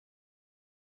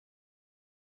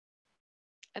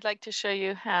I'd like to show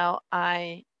you how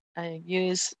I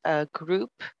use a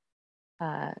group,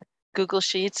 uh, Google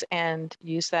Sheets, and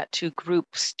use that to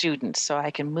group students so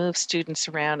I can move students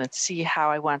around and see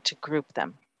how I want to group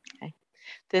them. Okay.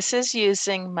 This is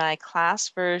using my class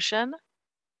version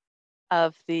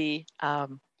of the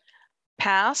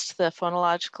PAST, the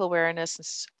Phonological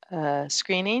Awareness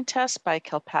Screening Test by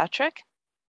Kilpatrick.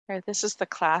 Here, this is the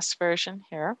class version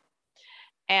here.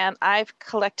 And I've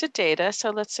collected data. So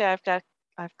let's say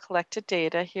I've collected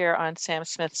data here on Sam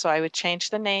Smith. So I would change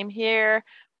the name here,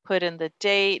 put in the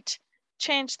date,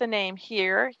 change the name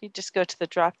here. You just go to the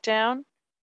drop down,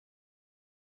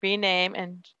 rename,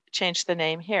 and change the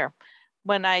name here.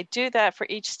 When I do that for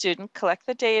each student, collect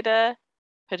the data,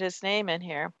 put his name in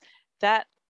here, that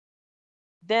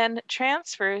then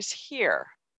transfers here.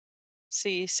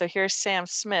 See, so here's Sam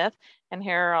Smith, and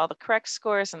here are all the correct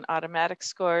scores and automatic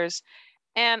scores.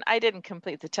 And I didn't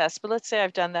complete the test, but let's say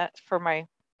I've done that for my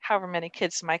however many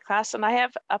kids in my class, and I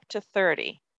have up to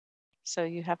 30. So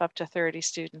you have up to 30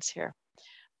 students here.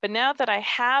 But now that I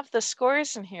have the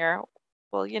scores in here,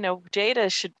 well, data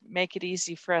should make it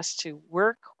easy for us to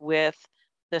work with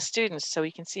the students so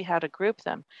we can see how to group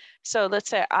them. So let's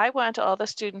say I want all the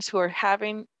students who are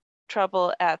having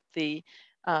trouble at the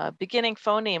beginning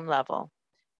phoneme level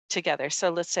together. So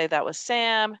let's say that was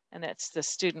Sam, and it's the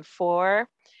student 4.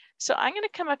 So I'm going to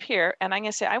come up here and I'm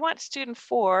going to say, I want student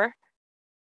 4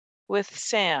 with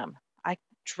Sam. I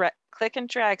click and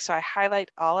drag, so I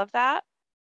highlight all of that.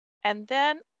 And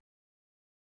then,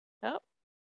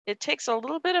 it takes a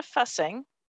little bit of fussing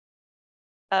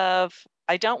of,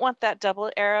 I don't want that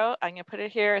double arrow. I'm going to put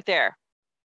it here, there.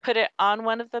 Put it on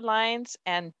one of the lines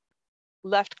and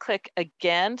left click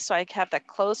again. So I have that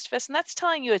closed fist, and that's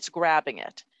telling you it's grabbing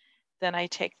it. Then I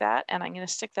take that and I'm going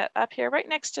to stick that up here right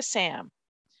next to Sam.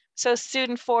 So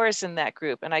student 4 is in that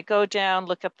group, and I go down,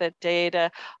 look up the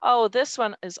data. Oh, this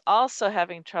one is also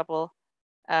having trouble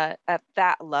at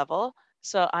that level.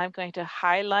 So I'm going to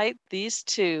highlight these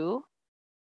two.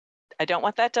 I don't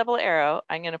want that double arrow.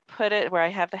 I'm going to put it where I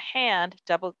have the hand,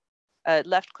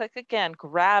 left click again,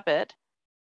 grab it,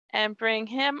 and bring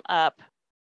him up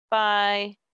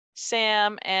by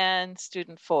Sam and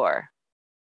student 4.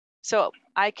 So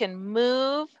I can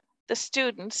move the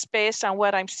students based on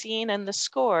what I'm seeing in the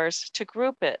scores to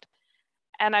group it.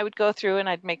 And I would go through and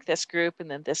I'd make this group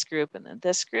and then this group and then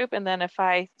this group. And then if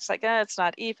it's like, it's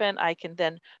not even, I can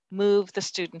then move the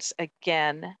students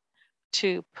again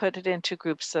to put it into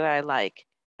groups that I like.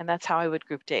 And that's how I would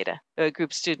group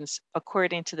group students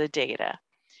according to the data.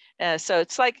 So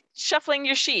it's like shuffling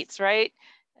your sheets, right?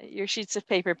 Your sheets of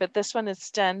paper, but this one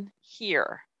is done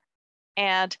here.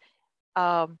 And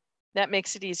that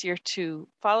makes it easier to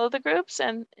follow the groups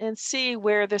and see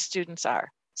where the students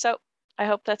are. So I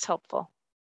hope that's helpful.